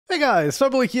Hey guys,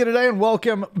 Flabaliki here today and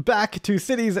welcome back to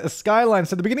Cities Skylines.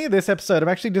 So at the beginning of this episode, I'm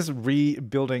actually just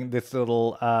rebuilding this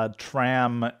little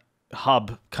tram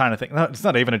hub kind of thing. No, it's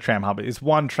not even a tram hub. It's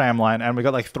one tram line and we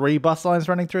got like 3 bus lines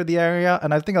running through the area.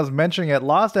 And I think I was mentioning it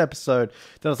last episode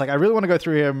that I was like, I really want to go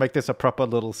through here and make this a proper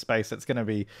little space that's going to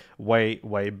be way,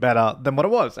 way better than what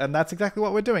it was. And that's exactly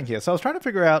what we're doing here. So I was trying to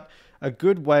figure out a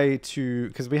good way to,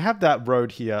 because we have that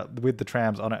road here with the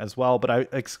trams on it as well, but I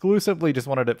exclusively just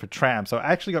wanted it for trams. So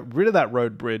I actually got rid of that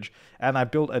road bridge and I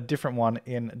built a different one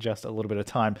in just a little bit of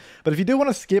time. But if you do want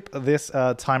to skip this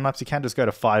time lapse, you can just go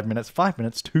to 5 minutes. 5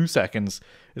 minutes, 2 seconds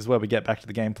is where we get back to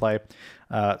the gameplay.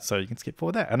 So you can skip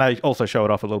forward there. And I also show it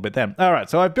off a little bit then. All right,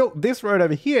 so I've built this road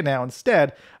over here now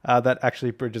instead that actually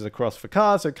bridges across for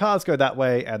cars. So cars go that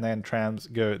way and then trams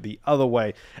go the other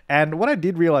way. And what I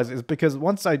did realize is because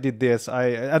once I did this,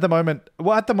 at the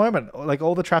moment, like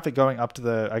all the traffic going up to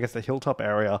the, I guess the hilltop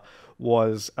area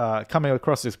was coming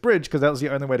across this bridge because that was the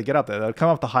only way to get up there. They'd come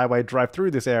off the highway, drive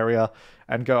through this area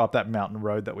and go up that mountain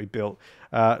road that we built.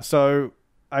 So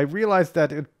I realized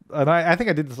that and I think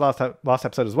I did this last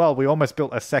episode as well. We almost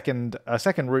built a second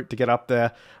route to get up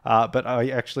there, but I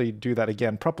actually do that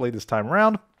again properly this time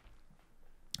around.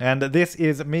 And this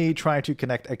is me trying to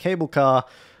connect a cable car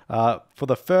for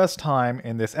the first time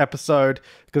in this episode,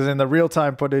 because in the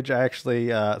real-time footage, I actually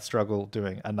struggle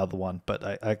doing another one,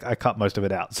 but I cut most of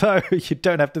it out. So you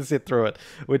don't have to sit through it,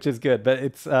 which is good. But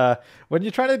it's when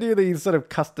you're trying to do these sort of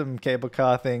custom cable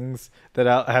car things that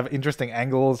have interesting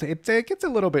angles, it gets a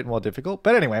little bit more difficult.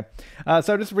 But anyway,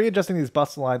 so just readjusting these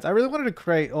bus lines. I really wanted to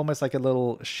create almost like a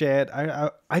little shared...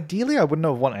 ideally, I wouldn't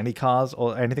have want any cars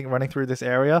or anything running through this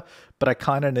area, but I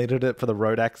kind of needed it for the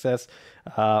road access.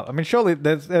 I mean, surely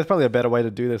there's probably a better way to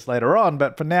do this later on,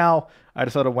 but for now, I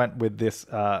just sort of went with this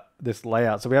this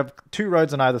layout. So we have 2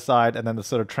 roads on either side, and then the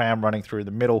sort of tram running through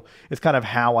the middle is kind of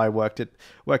how I worked it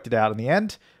out in the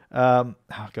end. Oh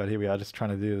god, here we are, just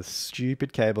trying to do this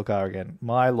stupid cable car again.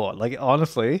 My lord, like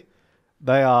honestly,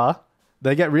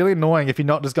 they get really annoying if you're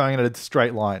not just going in a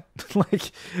straight line.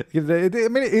 Like, I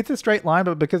mean, it's a straight line,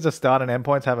 but because the start and end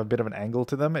points have a bit of an angle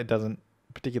to them, it doesn't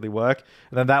particularly work.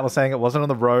 And then that was saying it wasn't on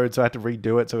the road, so I had to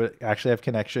redo it so it actually have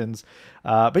connections.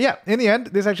 But yeah, in the end,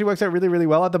 this actually works out really, really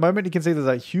well. At the moment, you can see there's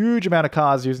a huge amount of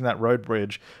cars using that road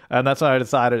bridge, and that's why I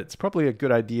decided it's probably a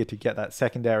good idea to get that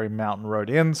secondary mountain road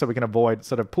in so we can avoid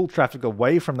sort of pull traffic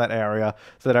away from that area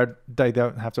so that they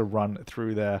don't have to run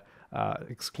through there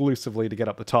exclusively to get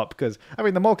up the top, because I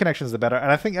mean the more connections the better.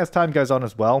 And I think as time goes on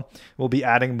as well, we'll be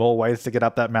adding more ways to get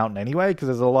up that mountain anyway, because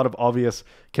there's a lot of obvious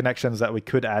connections that we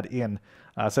could add in.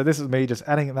 So this is me just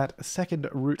adding that second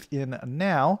route in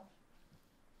now,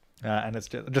 and it's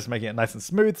just making it nice and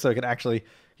smooth so it can actually,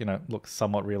 you know, look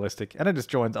somewhat realistic. And it just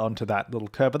joins onto that little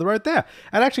curve of the road there.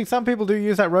 And actually some people do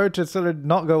use that road to sort of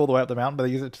not go all the way up the mountain, but they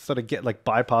use it to sort of get like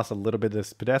bypass a little bit of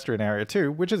this pedestrian area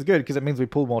too, which is good because it means we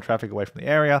pull more traffic away from the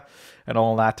area and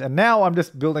all that. And now I'm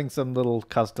just building some little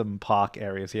custom park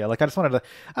areas here. Like I just wanted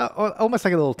to, almost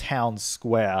like a little town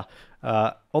square.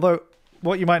 Although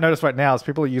what you might notice right now is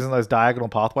people are using those diagonal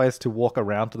pathways to walk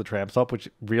around to the tram stop, which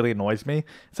really annoys me.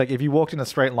 It's like if you walked in a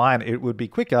straight line, it would be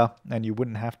quicker and you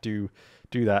wouldn't have to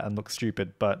do that and look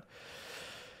stupid. But,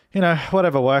 you know,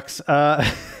 whatever works.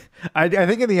 I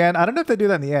think in the end, I don't know if they do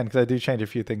that in the end because I do change a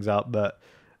few things up, but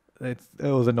it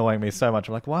was annoying me so much.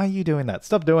 I'm like, why are you doing that?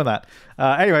 Stop doing that.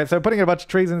 Anyway, so putting a bunch of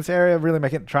trees in this area, really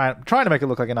trying to make it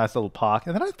look like a nice little park.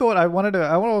 And then I thought I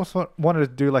also wanted to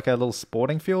do like a little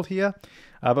sporting field here.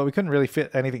 But we couldn't really fit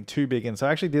anything too big in. So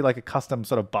I actually did like a custom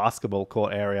sort of basketball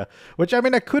court area, which I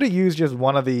mean, I could have used just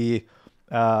one of the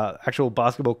actual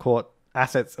basketball court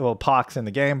assets or parks in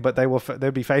the game, but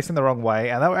they'd be facing the wrong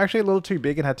way. And they were actually a little too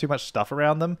big and had too much stuff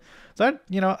around them. So,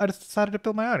 I just decided to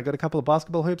build my own. I got a couple of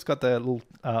basketball hoops, got the little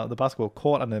the basketball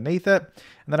court underneath it.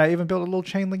 And then I even built a little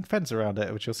chain link fence around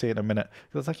it, which you'll see in a minute.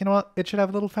 So it's like, you know what? It should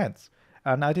have a little fence.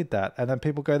 And I did that. And then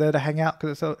people go there to hang out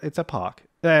because it's a park.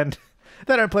 And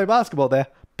they don't play basketball there,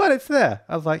 but it's there.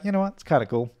 I was like, you know what? It's kind of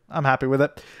cool. I'm happy with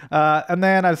it. And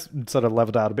then I sort of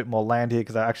leveled out a bit more land here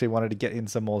because I actually wanted to get in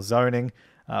some more zoning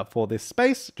for this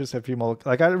space. Just a few more,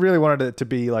 like I really wanted it to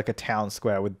be like a town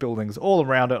square with buildings all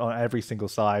around it on every single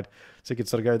side. So you could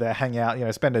sort of go there, hang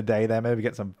out, spend a day there, maybe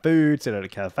get some food, sit at a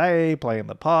cafe, play in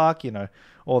the park,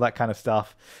 all that kind of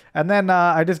stuff. And then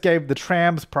I just gave the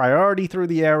trams priority through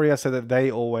the area so that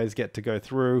they always get to go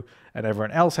through and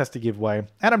everyone else has to give way.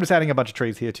 And I'm just adding a bunch of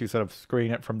trees here to sort of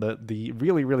screen it from the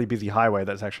really, really busy highway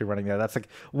that's actually running there. That's like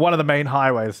one of the main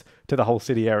highways to the whole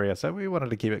city area. So we wanted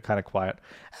to keep it kind of quiet.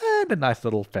 And a nice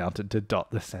little fountain to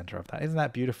dot the center of that. Isn't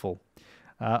that beautiful?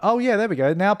 Oh, yeah, there we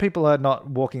go. Now people are not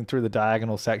walking through the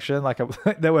diagonal section like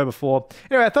they were before.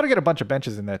 Anyway, I thought I'd get a bunch of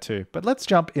benches in there too. But let's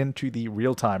jump into the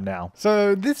real time now.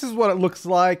 So this is what it looks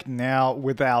like now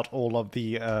without all of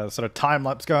the sort of time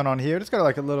lapse going on here. It's got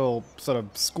like a little sort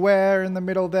of square in the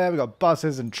middle there. We've got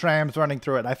buses and trams running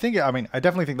through it. And I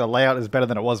definitely think the layout is better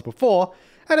than it was before.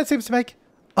 And it seems to make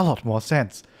a lot more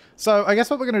sense. So I guess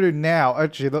what we're going to do now,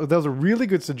 actually, there was a really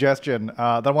good suggestion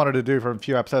that I wanted to do from a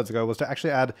few episodes ago, was to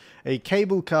actually add a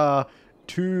cable car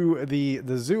to the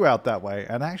zoo out that way.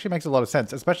 And that actually makes a lot of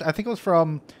sense, especially, I think it was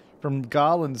from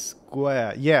Garland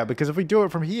Square. Yeah, because if we do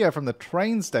it from here, from the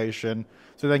train station,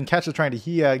 so they can catch the train to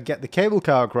here, get the cable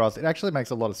car across, it actually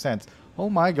makes a lot of sense. Oh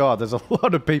my god, there's a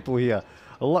lot of people here.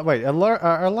 Wait,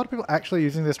 are a lot of people actually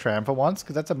using this tram for once?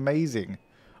 Because that's amazing.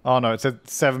 Oh no, it said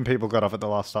 7 people got off at the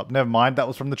last stop. Never mind, that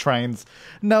was from the trains.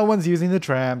 No one's using the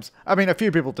trams. I mean, a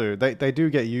few people do. They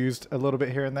do get used a little bit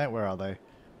here and there. Where are they?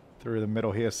 Through the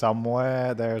middle here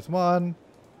somewhere. There's one.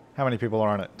 How many people are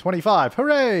on it? 25.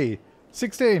 Hooray!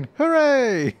 16.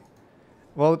 Hooray!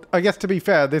 Well, I guess to be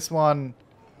fair, this one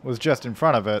was just in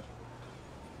front of it.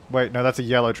 Wait, no, that's a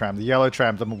yellow tram. The yellow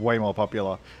trams are way more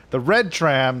popular. The red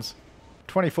trams,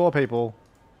 24 people.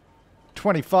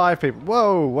 25 people.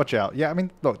 Whoa, watch out. Yeah, I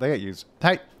mean, look, they get used.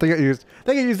 Hey, they get used.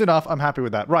 They get used enough. I'm happy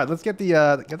with that. Right, let's get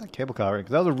that cable car in,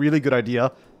 because that was a really good idea.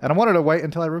 And I wanted to wait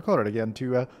until I recorded again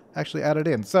to actually add it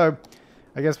in. So,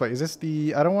 I guess, wait, is this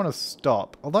the... I don't want to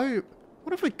stop. Although,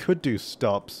 what if we could do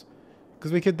stops?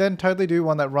 Because we could then totally do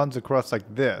one that runs across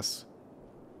like this.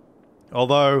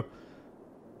 Although,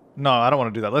 no, I don't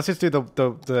want to do that. Let's just do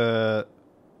the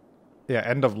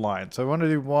end of line. So, we want to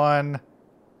do one...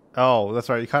 Oh, that's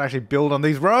right. You can't actually build on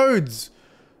these roads.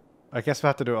 I guess we'll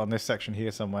have to do it on this section here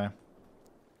somewhere.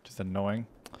 Just annoying.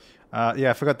 Yeah,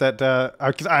 I forgot that.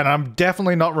 And I'm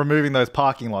definitely not removing those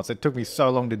parking lots. It took me so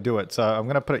long to do it. So I'm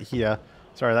going to put it here.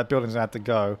 Sorry, that building's going to have to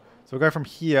go. So we'll go from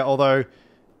here, although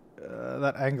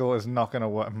that angle is not going to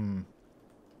work.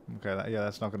 Okay,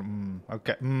 that's not going to...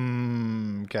 Okay.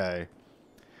 Okay.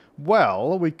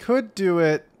 Well, we could do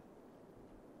it...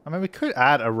 I mean, we could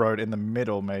add a road in the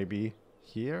middle, maybe.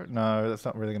 Here? No, that's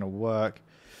not really going to work.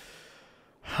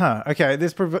 Huh. Okay,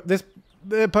 this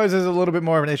poses a little bit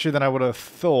more of an issue than I would have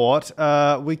thought.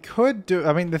 We could do...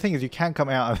 I mean, the thing is, you can come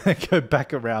out and then go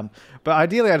back around. But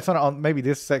ideally, I just want it on maybe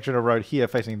this section of road here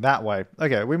facing that way.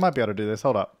 Okay, we might be able to do this.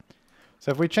 Hold up.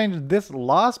 So if we change this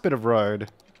last bit of road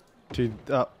to...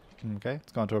 okay,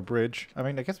 it's gone to a bridge. I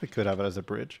mean, I guess we could have it as a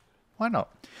bridge. Why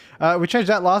not? We changed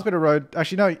that last bit of road.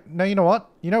 Actually, no, you know what?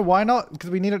 You know why not?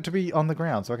 Because we need it to be on the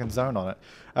ground so I can zone on it.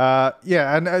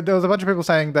 Yeah, and there was a bunch of people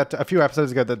saying that a few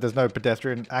episodes ago that there's no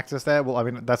pedestrian access there. Well, I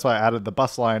mean, that's why I added the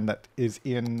bus line that is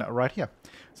in right here.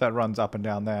 So it runs up and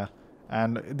down there.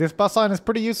 And this bus line is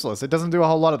pretty useless. It doesn't do a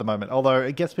whole lot at the moment, although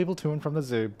it gets people to and from the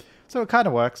zoo. So it kind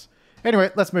of works.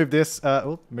 Anyway, let's move this.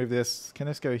 Move this. Can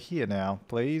this go here now,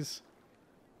 please?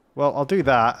 Well, I'll do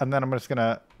that, and then I'm just going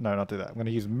to... No, not do that. I'm going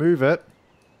to use move it.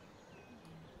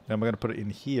 Then we're going to put it in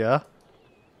here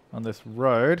on this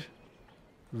road.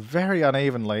 Very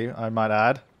unevenly, I might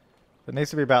add. It needs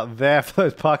to be about there for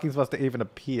those parking spots to even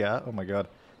appear. Oh my god.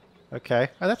 Okay.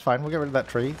 Oh, that's fine. We'll get rid of that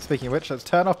tree. Speaking of which, let's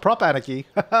turn off prop anarchy.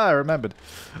 I remembered.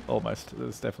 Almost.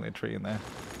 There's definitely a tree in there.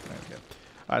 There we go.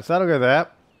 Alright, so that'll go there.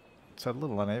 It's a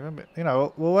little uneven, but, you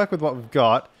know, we'll work with what we've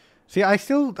got. See, I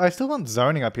still want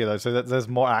zoning up here, though, so that there's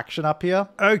more action up here.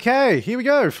 Okay, here we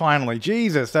go, finally.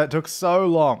 Jesus, that took so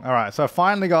long. All right, so I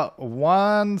finally got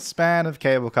one span of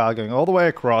cable car going all the way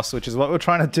across, which is what we're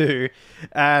trying to do.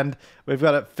 And we've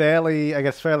got it fairly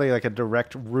like a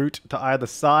direct route to either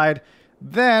side.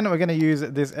 Then we're going to use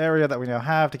this area that we now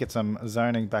have to get some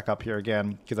zoning back up here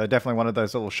again, because I definitely wanted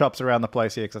those little shops around the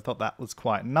place here, because I thought that was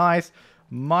quite nice.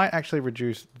 Might actually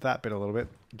reduce that bit a little bit,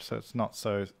 so it's not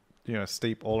so... you know,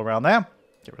 steep all around there.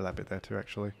 Get rid of that bit there too,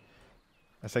 actually.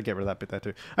 I said get rid of that bit there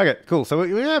too. Okay, cool. So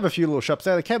we have a few little shops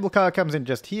there. The cable car comes in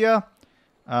just here.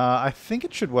 I think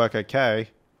it should work okay.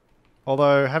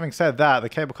 Although, having said that, the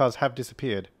cable cars have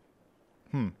disappeared.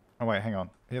 Oh, wait, hang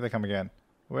on. Here they come again.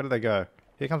 Where did they go?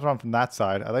 Here comes one from that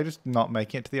side. Are they just not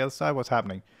making it to the other side? What's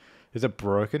happening? Is it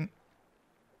broken?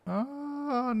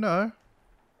 Oh, no.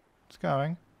 It's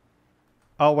going.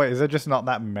 Oh, wait, is there just not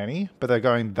that many? But they're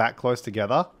going that close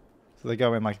together? So they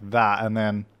go in like that, and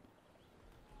then...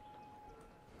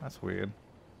 That's weird.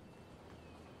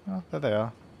 Oh, there they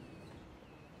are.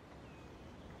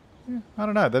 Yeah, I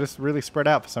don't know. They're just really spread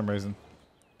out for some reason.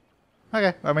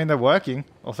 Okay, I mean, they're working.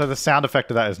 Also, the sound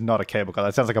effect of that is not a cable car.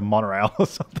 That sounds like a monorail or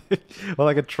something. Or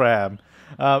like a tram.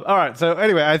 Alright, so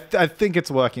anyway, I think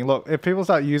it's working. Look, if people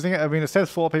start using it, I mean, it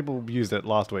says 4 people used it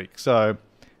last week. So,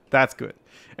 that's good.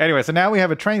 Anyway, so now we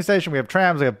have a train station, we have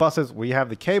trams, we have buses, we have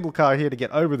the cable car here to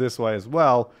get over this way as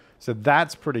well. So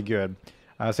that's pretty good.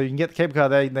 So you can get the cable car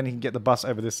there, then you can get the bus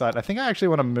over this side. I think I actually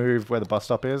want to move where the bus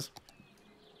stop is.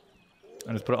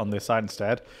 And just put it on this side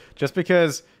instead. Just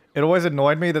because it always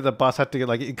annoyed me that the bus had to get,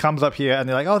 like, it comes up here and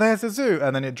they're like, oh, there's the zoo.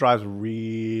 And then it drives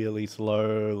really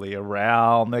slowly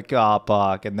around the car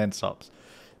park and then stops.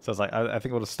 So it's like, I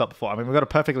think we'll just stop before. I mean, we've got a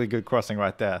perfectly good crossing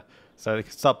right there. So it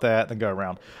can stop there, then go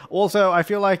around. Also, I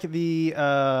feel like the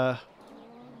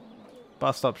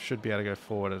bus stop should be able to go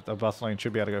forward. The bus lane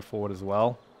should be able to go forward as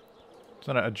well. Just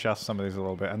want to adjust some of these a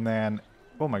little bit. And then,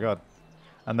 oh my god.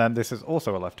 And then this is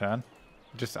also a left turn.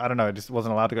 Just, I don't know, it just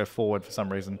wasn't allowed to go forward for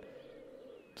some reason.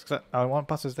 Just 'cause I want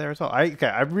buses there as well. Okay,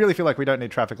 I really feel like we don't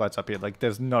need traffic lights up here. Like,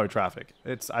 there's no traffic.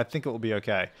 I think it will be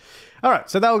okay. Alright,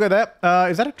 so that will go there.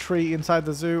 Is that a tree inside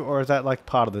the zoo, or is that, like,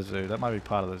 part of the zoo? That might be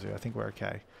part of the zoo. I think we're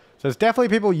okay. So there's definitely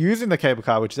people using the cable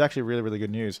car, which is actually really, really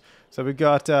good news. So we've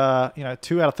got, 2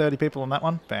 out of 30 people on that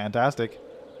one. Fantastic.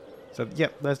 So, yeah,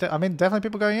 there's definitely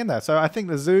people going in there. So I think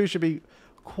the zoo should be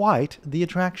quite the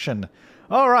attraction.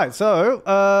 Alright,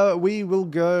 so we will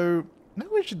go... Maybe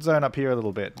we should zone up here a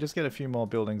little bit. Just get a few more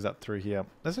buildings up through here.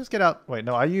 Let's just get out... Wait,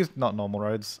 no, I used not normal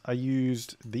roads. I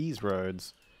used these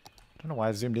roads. I don't know why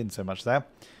I zoomed in so much there.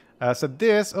 So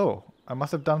this... Oh, I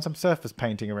must have done some surface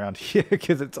painting around here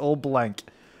because it's all blank.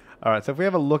 Alright, so if we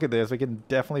have a look at this, we can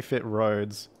definitely fit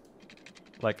roads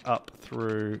like up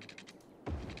through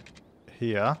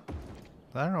here.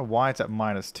 I don't know why it's at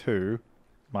 -2,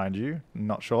 mind you.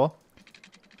 Not sure.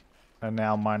 And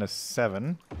now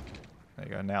 -7. There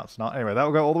you go, now it's not. Anyway, that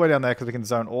will go all the way down there because we can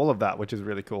zone all of that, which is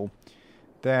really cool.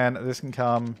 Then this can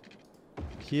come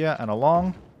here and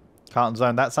along. Can't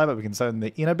zone that side, but we can zone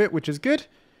the inner bit, which is good.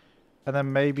 And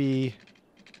then maybe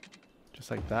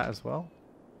just like that as well.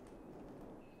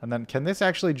 And then can this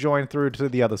actually join through to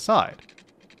the other side?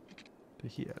 To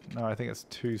here. No, I think it's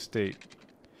too steep.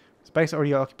 Space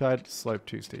already occupied, slope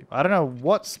too steep. I don't know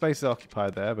what space is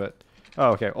occupied there, but...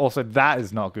 Oh, okay. Also, that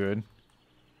is not good.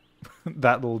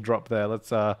 That little drop there.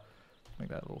 Let's make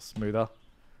that a little smoother.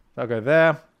 That'll go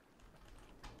there.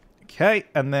 Okay,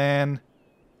 and then...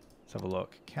 Let's have a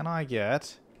look. Can I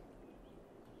get...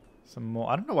 some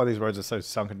more... I don't know why these roads are so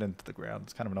sunken into the ground.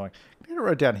 It's kind of annoying. Can we get a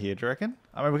road down here, do you reckon?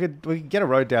 I mean, we could get a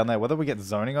road down there. Whether we get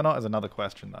zoning or not is another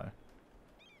question, though.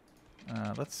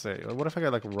 Let's see. What if I go,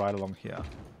 like, right along here?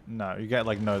 No, you get,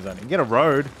 like, no zoning. You get a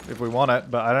road if we want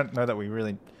it, but I don't know that we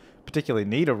really particularly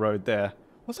need a road there.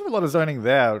 Also, a lot of zoning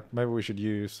there maybe we should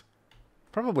use.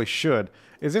 Probably should.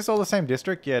 Is this all the same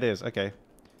district? Yeah, it is. Okay.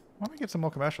 Why don't we get some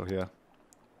more commercial here?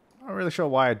 I'm not really sure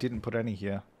why I didn't put any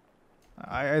here.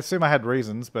 I assume I had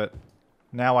reasons, but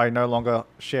now I no longer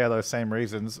share those same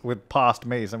reasons with past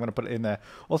me, so I'm going to put it in there.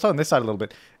 Also on this side a little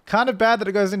bit. Kind of bad that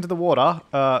it goes into the water.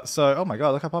 So, oh my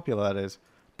god, look how popular that is.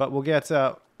 But we'll get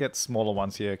smaller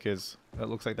ones here, because it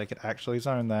looks like they could actually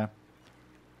zone there.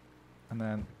 And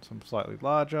then some slightly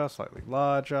larger,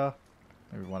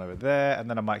 maybe one over there, and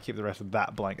then I might keep the rest of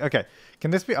that blank. Okay,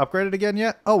 can this be upgraded again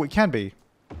yet? Oh, it can be.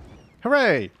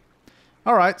 Hooray!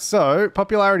 Alright, so,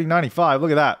 popularity 95,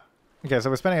 look at that. Okay, so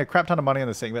we're spending a crap ton of money on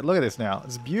this thing, but look at this now.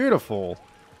 It's beautiful.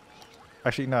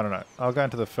 Actually, no. I'll go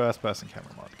into the first-person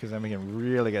camera mod, because then we can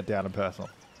really get down and personal.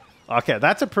 Okay,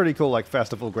 that's a pretty cool, like,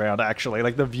 festival ground, actually.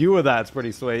 Like, the view of that's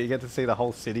pretty sweet. You get to see the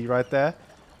whole city right there.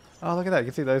 Oh, look at that. You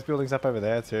can see those buildings up over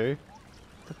there, too.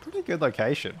 It's a pretty good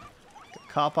location.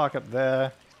 Car park up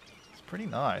there. It's pretty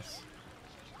nice.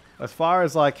 As far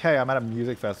as, like, hey, I'm at a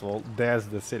music festival, there's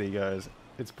the city goes.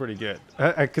 It's pretty good.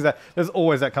 Because there's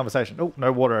always that conversation. Oh,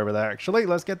 no water over there, actually.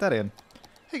 Let's get that in.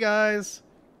 Hey, guys.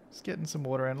 Just getting some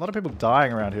water in. A lot of people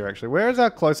dying around here, actually. Where is our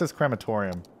closest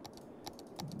crematorium?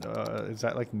 Is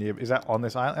that, like, near... Is that on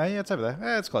this island? Oh, yeah, it's over there.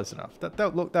 Yeah, it's close enough.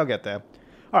 Look, they'll get there.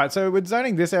 Alright, so with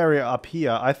zoning this area up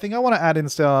here, I think I want to add in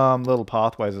some little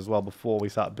pathways as well before we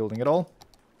start building it all.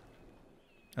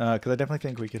 Because I definitely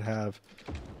think we could have...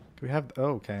 Could we have...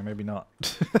 Oh, okay, maybe not.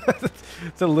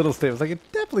 It's a little steep. I was like, I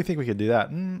definitely think we could do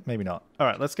that. Maybe not.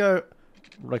 Alright, let's go,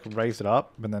 like, raise it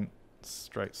up, and then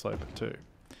straight slope it too.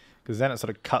 Because then it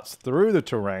sort of cuts through the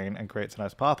terrain and creates a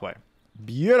nice pathway.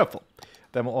 Beautiful.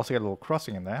 Then we'll also get a little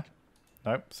crossing in there.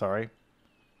 Nope, sorry.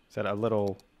 Set a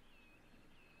little...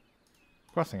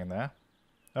 crossing in there.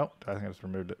 Oh, I think I just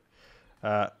removed it.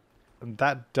 And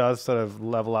that does sort of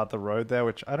level out the road there,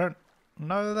 which I don't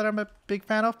know that I'm a big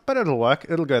fan of, but it'll work.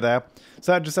 It'll go there.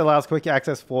 So that just allows quick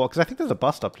access for... Because I think there's a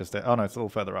bus stop just there. Oh, no, it's a little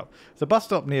further up. There's a bus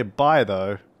stop nearby,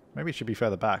 though. Maybe it should be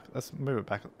further back. Let's move it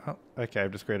back. Oh, okay,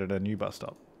 I've just created a new bus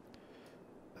stop.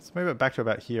 Let's move it back to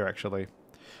about here, actually.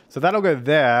 So that'll go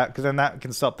there, because then that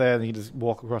can stop there, and you can just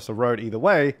walk across the road either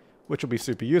way, which will be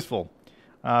super useful.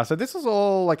 So this is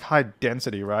all like high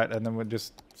density, right? And then we're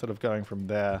just sort of going from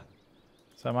there.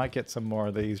 So I might get some more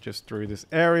of these just through this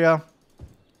area.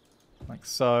 Like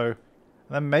so. And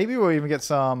then maybe we'll even get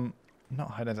some...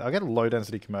 Not high density. I'll get a low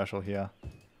density commercial here.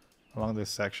 Along this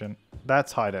section.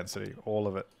 That's high density. All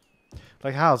of it.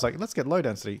 Like how? It's like, let's get low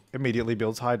density. Immediately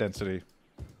builds high density.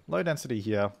 Low density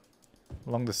here.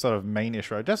 Along this sort of main-ish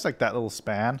road. Just like that little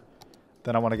span.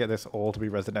 Then I want to get this all to be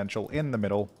residential in the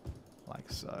middle.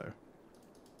 Like so.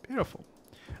 Beautiful.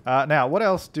 Now, what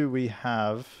else do we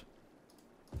have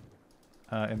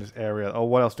in this area? Oh,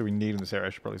 what else do we need in this area, I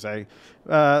should probably say.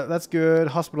 That's good.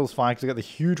 Hospital's fine, because we got the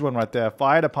huge one right there.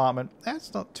 Fire department.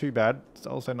 That's not too bad. It's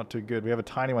also not too good. We have a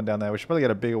tiny one down there. We should probably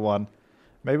get a bigger one.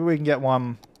 Maybe we can get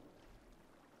one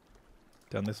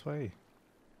down this way.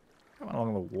 Come on,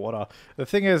 along the water. The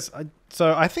thing is,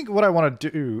 so I think what I want to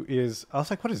do is... I was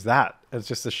like, what is that? It's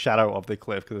just the shadow of the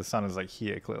cliff, because the sun is like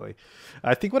here, clearly.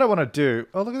 I think what I want to do...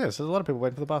 Oh, look at this. There's a lot of people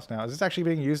waiting for the bus now. Is this actually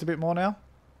being used a bit more now?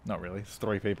 Not really. There's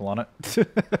 3 people on it.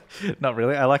 Not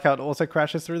really. I like how it also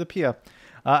crashes through the pier.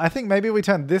 I think maybe we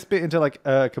turn this bit into like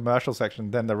a commercial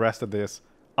section, then the rest of this,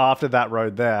 after that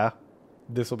road there,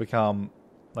 this will become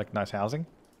like nice housing.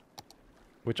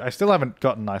 Which I still haven't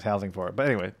gotten nice housing for it. But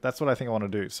anyway, that's what I think I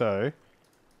want to do. So,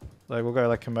 like, we'll go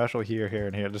like commercial here, here,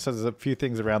 and here. Just so there's a few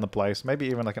things around the place. Maybe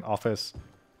even like an office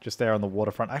just there on the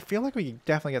waterfront. I feel like we could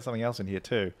definitely get something else in here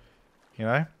too. You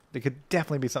know? There could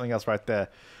definitely be something else right there.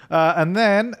 And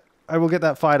then I will get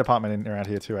that fire department in around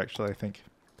here too, actually, I think.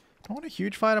 I want a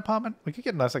huge fire department. We could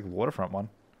get a nice like waterfront one.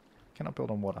 Cannot build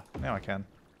on water. Now I can.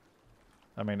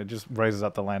 I mean, it just raises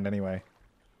up the land anyway.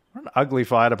 What an ugly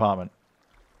fire department.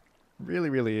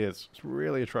 Really, really is. It's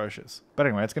really atrocious. But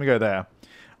anyway, it's going to go there.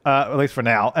 At least for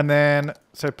now. And then,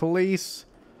 so police.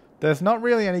 There's not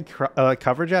really any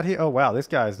coverage out here. Oh, wow. This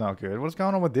guy is not good. What's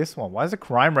going on with this one? Why is the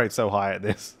crime rate so high at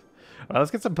this? All right,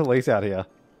 let's get some police out here.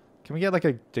 Can we get like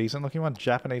a decent looking one?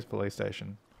 Japanese police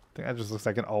station. I think that just looks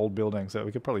like an old building, so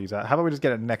we could probably use that. How about we just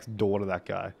get it next door to that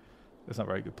guy? That's not a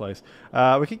very good place.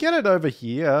 We could get it over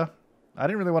here. I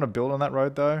didn't really want to build on that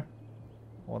road, though.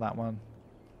 Or that one.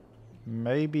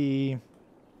 Maybe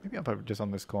I'll put it just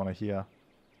on this corner here.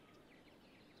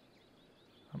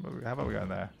 How about we go in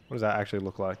there? What does that actually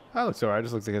look like? Oh, it looks alright. It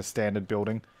just looks like a standard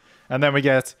building. And then we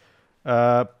get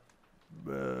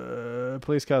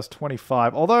police cars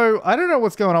 25. Although, I don't know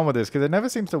what's going on with this, because it never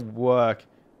seems to work.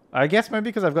 I guess maybe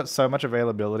because I've got so much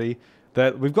availability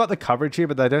that we've got the coverage here,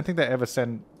 but I don't think they ever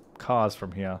send cars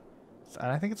from here.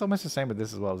 And I think it's almost the same with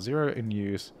this as well. 0 in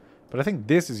use. But I think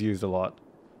this is used a lot.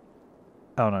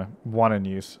 I don't know. 1 in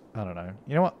use. I don't know.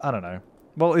 You know what? I don't know.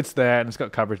 Well, it's there and it's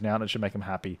got coverage now and it should make them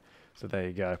happy. So there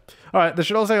you go. All right. There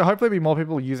should also hopefully be more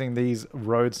people using these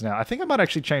roads now. I think I might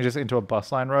actually change this into a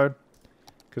bus line road.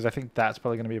 Because I think that's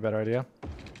probably going to be a better idea.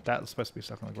 That's supposed to be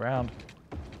stuck on the ground.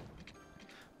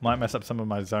 Might mess up some of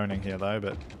my zoning here though,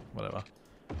 but whatever.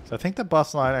 So I think the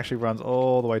bus line actually runs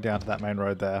all the way down to that main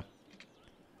road there.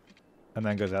 And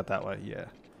then goes out that way. Yeah.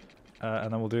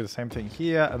 And then we'll do the same thing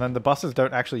here. And then the buses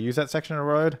don't actually use that section of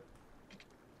road.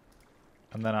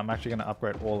 And then I'm actually going to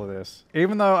upgrade all of this.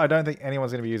 Even though I don't think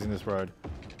anyone's going to be using this road.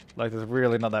 Like, there's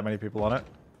really not that many people on it.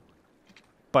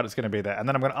 But it's going to be there. And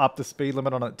then I'm going to up the speed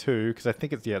limit on it too. Because I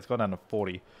think it's, yeah, it's gone down to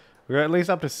 40. We're at least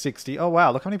up to 60. Oh,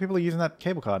 wow. Look how many people are using that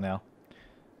cable car now.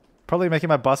 Probably making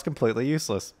my bus completely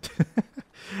useless.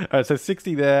 Alright, so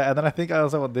 60 there. And then I think I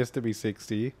also want this to be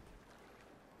 60.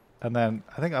 And then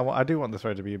I think I do want this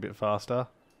road to be a bit faster.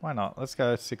 Why not? Let's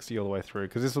go 60 all the way through.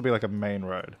 Because this will be like a main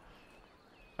road.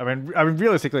 I mean,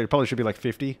 realistically, it probably should be like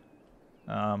 50.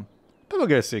 But we'll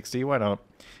go 60. Why not?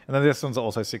 And then this one's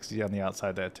also 60 on the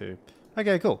outside there too.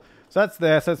 Okay, cool. So that's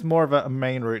there. So it's more of a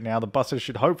main route now. The buses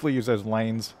should hopefully use those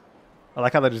lanes. I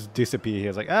like how they just disappear here.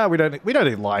 It's like, we don't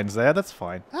need lines there. That's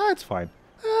fine. It's fine.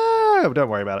 Don't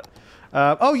worry about it.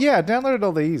 Oh yeah, I downloaded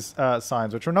all these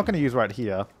signs, which we're not going to use right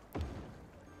here.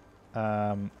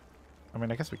 I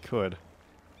mean, I guess we could.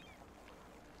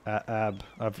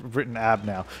 I've written ab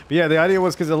now. But yeah, the idea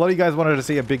was because a lot of you guys wanted to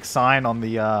see a big sign on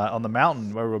the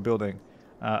mountain where we were building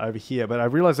over here. But I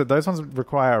realized that those ones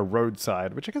require a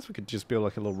roadside, which I guess we could just build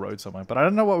like a little road somewhere. But I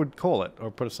don't know what we'd call it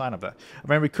or put a sign up there. I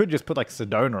mean, we could just put like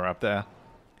Sedona up there.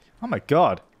 Oh my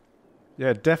god.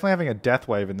 Yeah, definitely having a death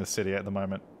wave in the city at the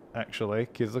moment, actually.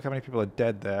 Because look how many people are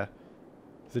dead there.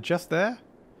 Is it just there?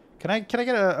 Can I get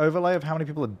an overlay of how many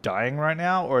people are dying right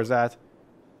now? Or is that...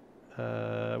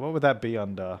 what would that be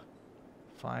under?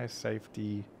 Fire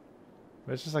safety...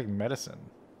 It's just like medicine.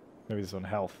 Maybe this one,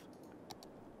 health.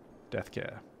 Death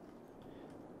care.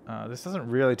 This doesn't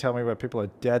really tell me where people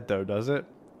are dead though, does it?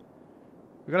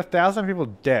 We've got 1,000 people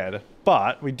dead,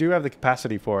 but we do have the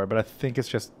capacity for it, but I think it's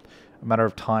just a matter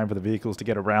of time for the vehicles to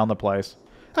get around the place.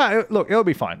 Look, it'll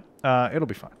be fine. It'll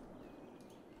be fine.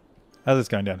 How's this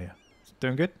going down here?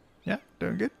 Doing good? Yeah,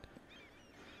 doing good.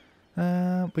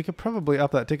 We could probably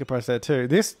up that ticket price there too.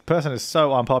 This person is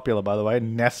so unpopular, by the way.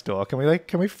 Nestor.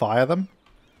 Can we fire them?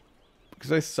 Because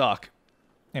they suck.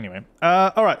 Anyway.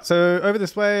 Alright, so over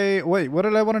this way. Wait, what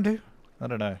did I want to do? I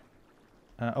don't know.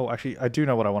 Oh, actually, I do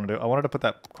know what I want to do. I wanted to put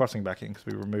that crossing back in because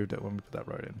we removed it when we put that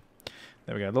road in.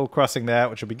 There we go. A little crossing there,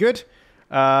 which will be good.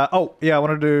 Oh, yeah, I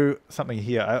want to do something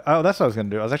here. Oh, that's what I was going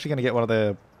to do. I was actually going to get one of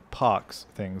the parks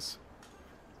things.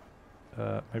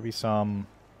 Maybe some...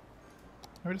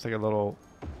 Maybe just like a little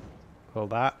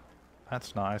that.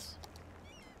 That's nice.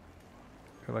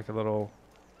 Got like a little...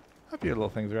 A few little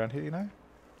things around here, you know?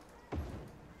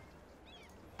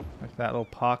 Like that little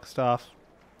park stuff.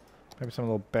 Maybe some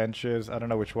little benches. I don't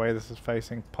know which way this is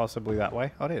facing. Possibly that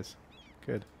way. Oh, it is.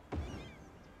 Good.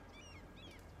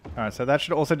 Alright, so that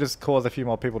should also just cause a few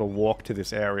more people to walk to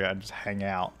this area and just hang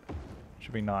out.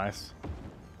 Should be nice.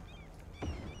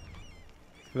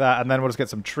 That, and then we'll just get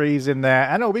some trees in there,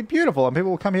 and it'll be beautiful, and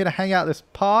people will come here to hang out at this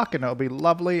park, and it'll be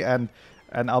lovely, and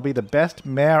I'll be the best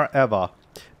mayor ever.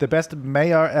 The best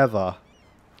mayor ever.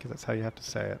 Because that's how you have to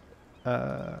say it.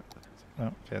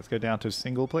 Okay, let's go down to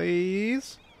single,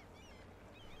 please.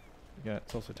 Yeah,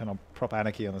 let's also turn on prop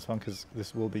anarchy on this one, because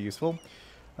this will be useful.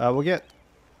 We'll get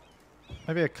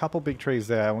maybe a couple big trees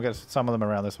there, and we'll get some of them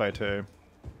around this way too.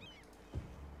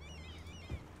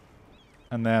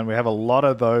 And then we have a lot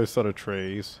of those sort of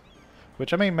trees.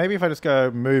 Which, I mean, maybe if I just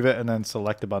go move it and then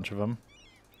select a bunch of them.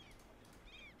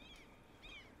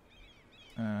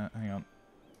 Hang on.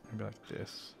 Maybe like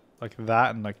this. Like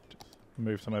that, and like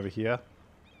move some over here.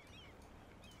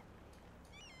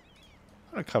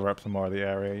 I'm going to cover up some more of the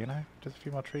area, you know? Just a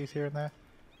few more trees here and there.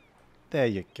 There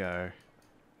you go.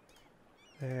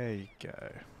 There you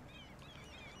go.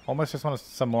 Almost just want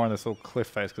some more on this little cliff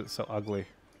face because it's so ugly.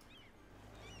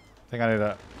 I think I need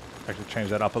to actually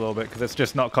change that up a little bit because it's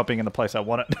just not copying in the place I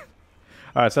want it.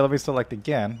 Alright, so let me select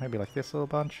again. Maybe like this little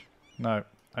bunch. No,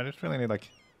 I just really need like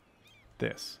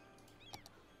this.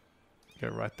 Go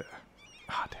right there.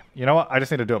 Ah, damn. You know what? I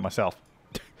just need to do it myself.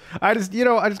 I just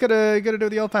gotta do it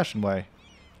the old-fashioned way.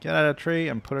 Get out a tree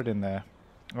and put it in there.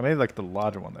 I need like the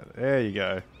larger one there. There you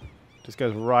go. Just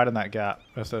goes right in that gap.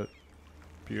 That's so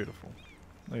beautiful.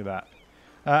 Look at that.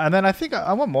 And then I think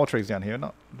I want more trees down here,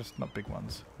 not big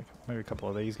ones. Like maybe a couple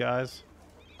of these guys.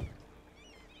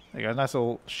 There you go, nice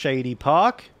little shady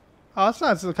park. Oh, that's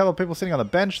nice. There's a couple of people sitting on the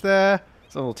bench there.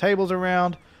 Some little tables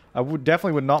around. I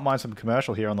definitely would not mind some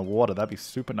commercial here on the water. That'd be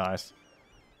super nice.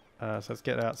 So let's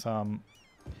get out some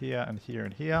here and here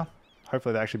and here.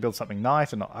 Hopefully they actually build something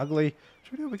nice and not ugly.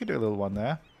 We could do a little one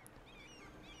there.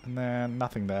 And then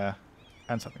nothing there.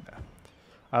 And something there.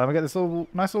 Then we got this little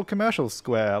nice little commercial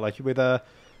square, like with a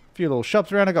few little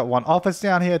shops around. I got one office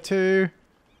down here too.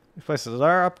 These places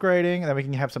are upgrading, and then we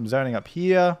can have some zoning up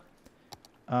here.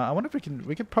 I wonder if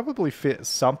we could probably fit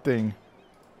something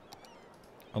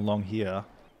along here.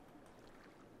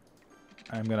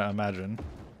 I'm gonna imagine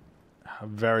a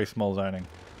very small zoning,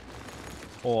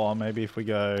 or maybe if we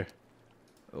go a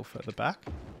little further back,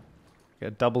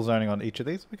 get double zoning on each of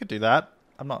these. We could do that.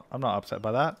 I'm not upset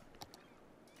by that.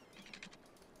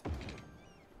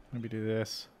 Maybe do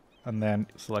this, and then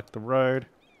select the road.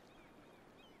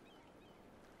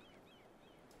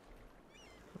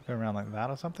 Go around like that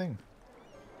or something.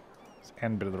 This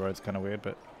end bit of the road's kind of weird,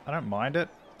 but I don't mind it.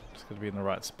 Just got to be in the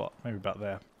right spot. Maybe about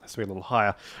there. Has to be a little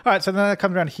higher. All right, so then it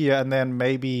comes around here, and then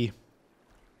maybe,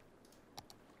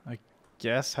 I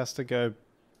guess, has to go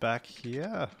back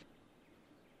here.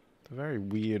 It's a very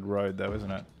weird road, though,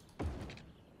 isn't it?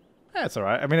 Yeah, it's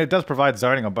alright. I mean, it does provide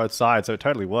zoning on both sides, so it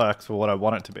totally works for what I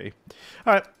want it to be.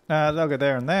 Alright, they'll go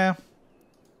there and there.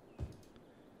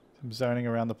 Some zoning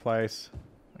around the place,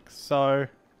 like so.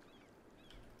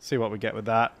 See what we get with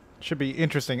that. Should be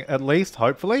interesting, at least,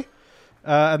 hopefully.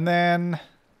 And then,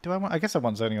 I guess I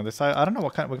want zoning on this side. I don't know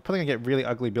what kind. We're probably going to get really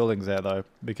ugly buildings there, though,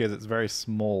 because it's very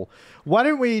small. Why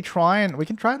don't we we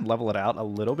can try and level it out a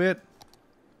little bit.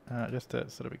 Just to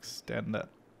sort of extend that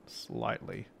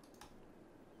slightly.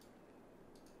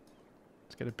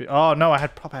 Get a bit. Oh no, I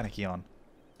had prop anarchy on.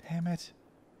 Damn it.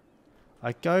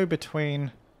 I go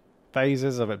between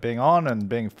phases of it being on and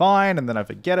being fine, and then I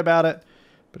forget about it.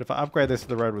 But if I upgrade this to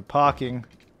the road with parking,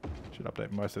 should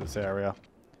update most of this area.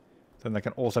 Then they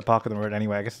can also park on the road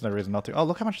anyway. I guess there's no reason not to. Oh,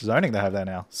 look how much zoning they have there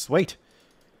now. Sweet.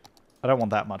 I don't want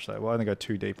that much though. We'll only go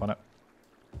 2 deep on it.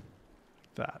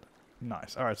 That.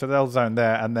 Nice. Alright, so they'll zone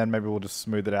there, and then maybe we'll just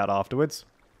smooth it out afterwards.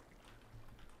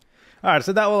 Alright,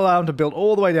 so that will allow them to build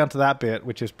all the way down to that bit,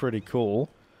 which is pretty cool.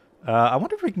 I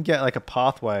wonder if we can get like a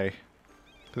pathway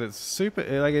Because it's super,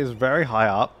 like it's very high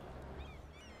up.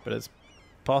 But it's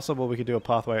possible we could do a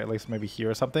pathway at least maybe here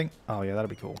or something. Oh yeah, that'd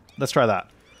be cool. Let's try that.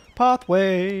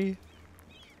 Pathway!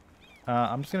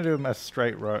 I'm just going to do them as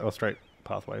straight road, or straight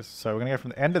pathways. So we're going to go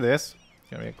from the end of this. It's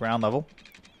going to be at ground level.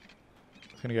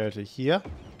 It's going to go to here.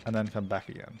 And then come back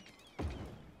again.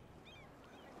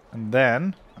 And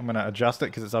then I'm going to adjust it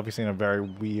because it's obviously in a very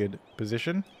weird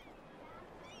position.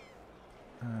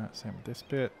 Same with this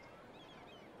bit.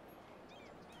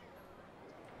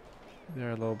 There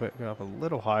a little bit, go up a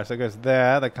little higher. So it goes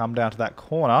there, they come down to that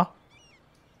corner.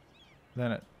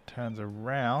 Then it turns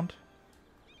around.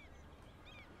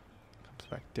 Comes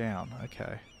back down,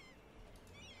 okay.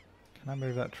 Can I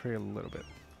move that tree a little bit?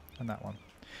 And that one.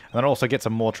 And then also get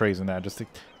some more trees in there just to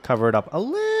cover it up a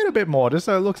little bit more, just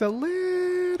so it looks a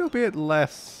little bit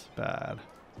less bad.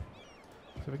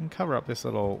 So we can cover up this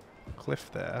little cliff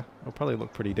there. It'll probably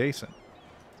look pretty decent.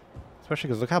 Especially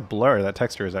because look how blurry that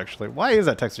texture is actually. Why is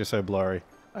that texture so blurry?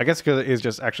 I guess because it is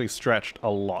just actually stretched a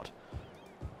lot.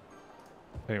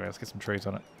 Anyway, let's get some trees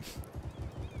on it.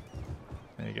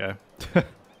 There you go.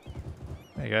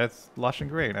 There you go, it's lush and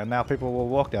green. And now people will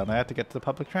walk down there to get to the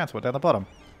public transport down the bottom.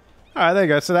 Alright, there you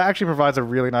go. So that actually provides a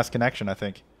really nice connection, I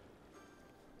think.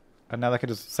 And now they can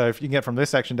just... So if you can get from this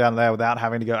section down there without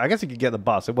having to go... I guess you could get the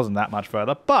bus. It wasn't that much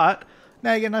further. But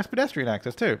now you get nice pedestrian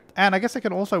access too. And I guess they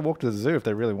can also walk to the zoo if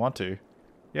they really want to.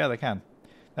 Yeah, they can.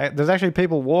 There's actually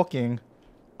people walking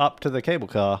up to the cable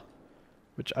car.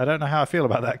 Which I don't know how I feel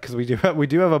about that. Because we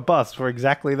do have a bus for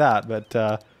exactly that.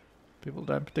 But people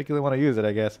don't particularly want to use it,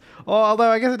 I guess. Oh,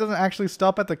 although I guess it doesn't actually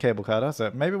stop at the cable car, does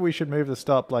it? Maybe we should move the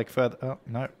stop like further... Oh,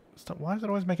 no. Stop. Why does it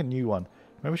always make a new one?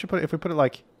 Maybe we should put it... If we put it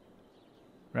like...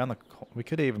 around the... We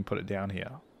could even put it down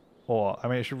here. Or, I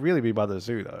mean, it should really be by the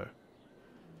zoo, though.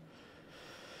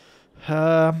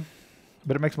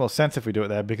 But it makes more sense if we do it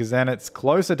there, because then it's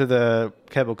closer to the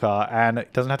cable car, and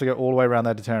it doesn't have to go all the way around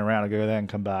there to turn around and go there and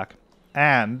come back.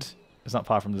 And it's not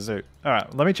far from the zoo.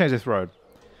 Alright, let me change this road.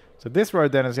 So this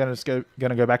road then is going to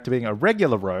go back to being a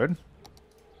regular road.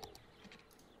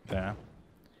 There.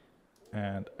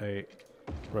 And a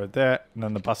road there. And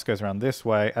then the bus goes around this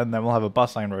way. And then we'll have a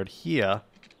bus lane road here.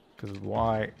 Because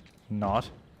why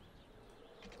not?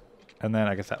 And then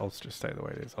I guess that'll just stay the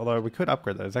way it is. Although we could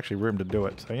upgrade that. There's actually room to do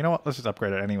it. So you know what? Let's just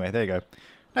upgrade it anyway. There you go.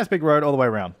 Nice big road all the way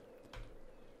around.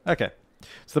 Okay.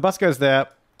 So the bus goes there.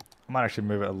 I might actually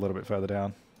move it a little bit further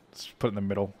down. Let's put it in the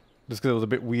middle. Just because it was a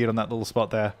bit weird on that little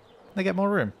spot there. They get more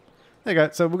room. There you go.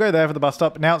 So we'll go there for the bus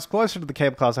stop. Now it's closer to the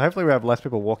cable car, so hopefully we have less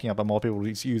people walking up and more people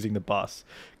using the bus.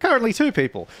 Currently 2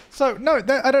 people. So no,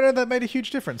 I don't know, that made a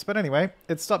huge difference. But anyway,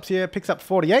 it stops here, picks up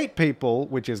 48 people,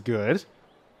 which is good.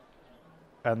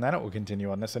 And then it will continue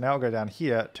on this. So now we'll go down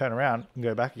here, turn around, and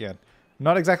go back again.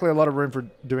 Not exactly a lot of room for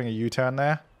doing a U-turn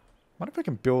there. I wonder if we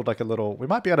can build like a little... We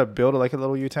might be able to build like a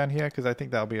little U-turn here, because I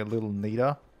think that'll be a little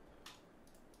neater.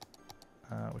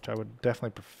 Which I would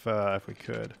definitely prefer if we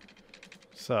could.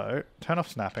 So, turn off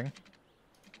snapping.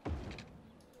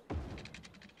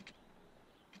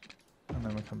 And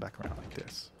then we'll come back around like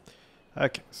this.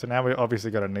 Okay, so now we obviously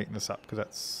got to neaten this up because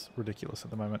that's ridiculous at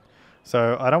the moment.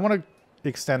 So, I don't want to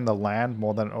extend the land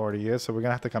more than it already is, so we're going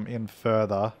to have to come in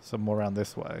further, so more around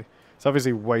this way. It's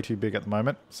obviously way too big at the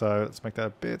moment, so let's make that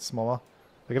a bit smaller.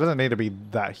 Like, it doesn't need to be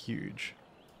that huge.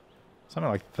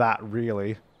 Something like that,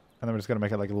 really. And then we're just going to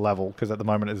make it like level, because at the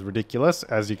moment it's ridiculous,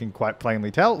 as you can quite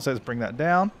plainly tell. So let's bring that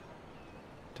down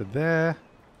to there.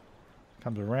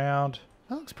 Comes around.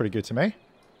 That looks pretty good to me.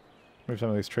 Move some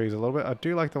of these trees a little bit. I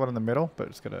do like the one in the middle, but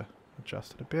just going to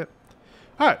adjust it a bit.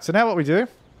 Alright, so now what we do,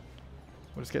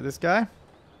 we'll just get this guy.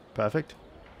 Perfect.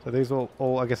 So these will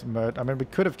all, I guess, merge. I mean, we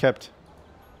could have kept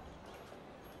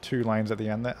 2 lanes at the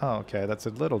end there. Oh, okay, that's a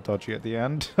little dodgy at the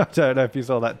end. I don't know if you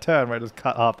saw that turn where it just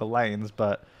cut half the lanes,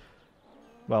 but...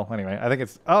 Well, anyway, I think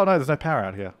it's... Oh, no, there's no power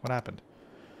out here. What happened?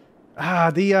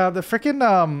 Ah, the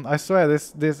freaking... I swear,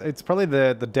 this... It's probably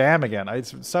the dam again.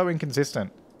 It's so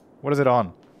inconsistent. What is it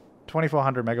on?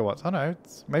 2400 megawatts. Oh, no.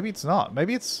 Maybe it's not.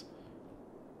 Maybe it's...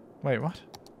 Wait, what?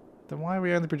 Then why are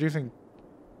we only producing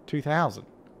 2000?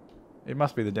 It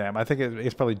must be the dam. I think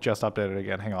it's probably just updated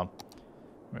again. Hang on.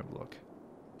 Let me have a look.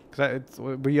 Because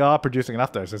we are producing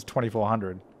enough, though. So it's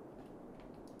 2400.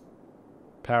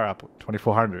 Power up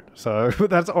 2400, so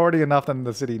that's already enough than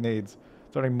the city needs.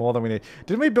 It's already more than we need.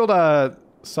 Didn't we build a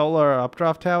solar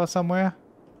updraft tower somewhere?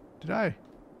 Did I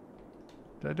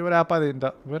do it out by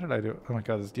the... Where did I do it? Oh my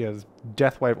god, there's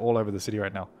death wave all over the city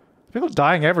right now. People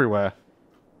dying everywhere.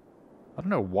 I don't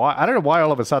know why. I don't know why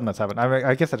all of a sudden that's happened. I mean,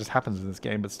 I guess that just happens in this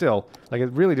game, but still, like, it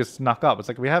really just snuck up. It's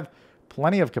like we have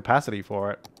plenty of capacity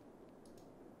for it.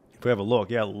 If we have a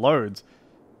look, yeah, loads.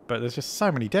 But there's just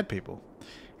so many dead people.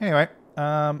 Anyway,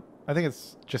 I think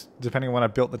it's just depending on when I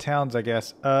built the towns, I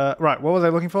guess. Right, what was I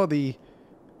looking for? The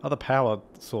other power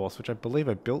source, which I believe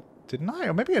I built, didn't I?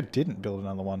 Or maybe I didn't build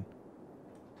another one.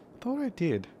 I thought I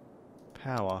did.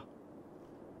 Power.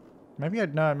 Maybe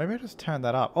maybe I just turned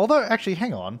that up. Although, actually,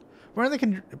 hang on. We're only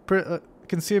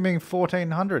consuming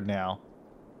 1,400 now.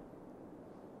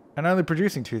 And only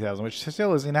producing 2,000, which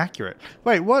still is inaccurate.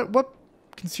 Wait, what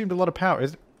consumed a lot of power?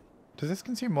 Does this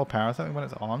consume more power or something when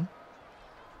it's on?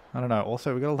 I don't know.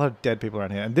 Also, we got a lot of dead people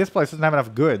around here. And this place doesn't have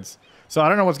enough goods. So I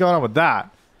don't know what's going on with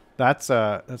that. That's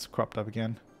cropped up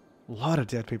again. A lot of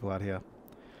dead people out here.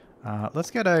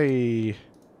 Let's get another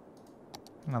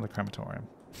crematorium.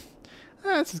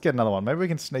 Let's just get another one. Maybe we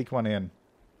can sneak one in.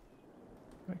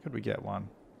 Where could we get one?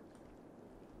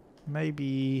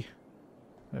 Maybe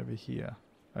over here.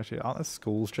 Actually, aren't there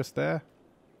schools just there?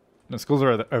 No, schools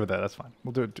are over there. That's fine.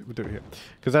 We'll do it here.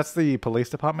 Because that's the police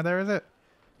department there, is it?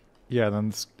 Yeah,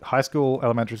 then high school,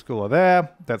 elementary school are there.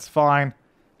 That's fine.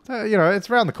 So, you know, it's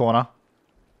around the corner.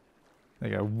 There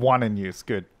you go. One in use.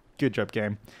 Good. Good job,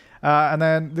 game. And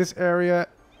then this area,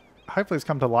 hopefully it's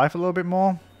come to life a little bit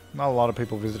more. Not a lot of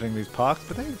people visiting these parks,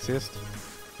 but they exist.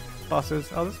 Buses.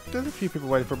 Oh, there's a few people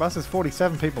waiting for a bus. There's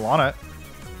 47 people on it.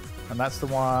 And that's the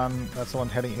one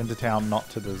heading into town, not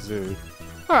to the zoo.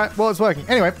 Alright, well, it's working.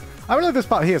 Anyway, I'm going to leave this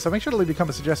part here, so make sure to leave your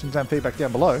comments, suggestions, and feedback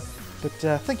down below. But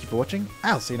thank you for watching.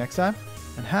 I'll see you next time,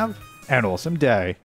 and have an awesome day.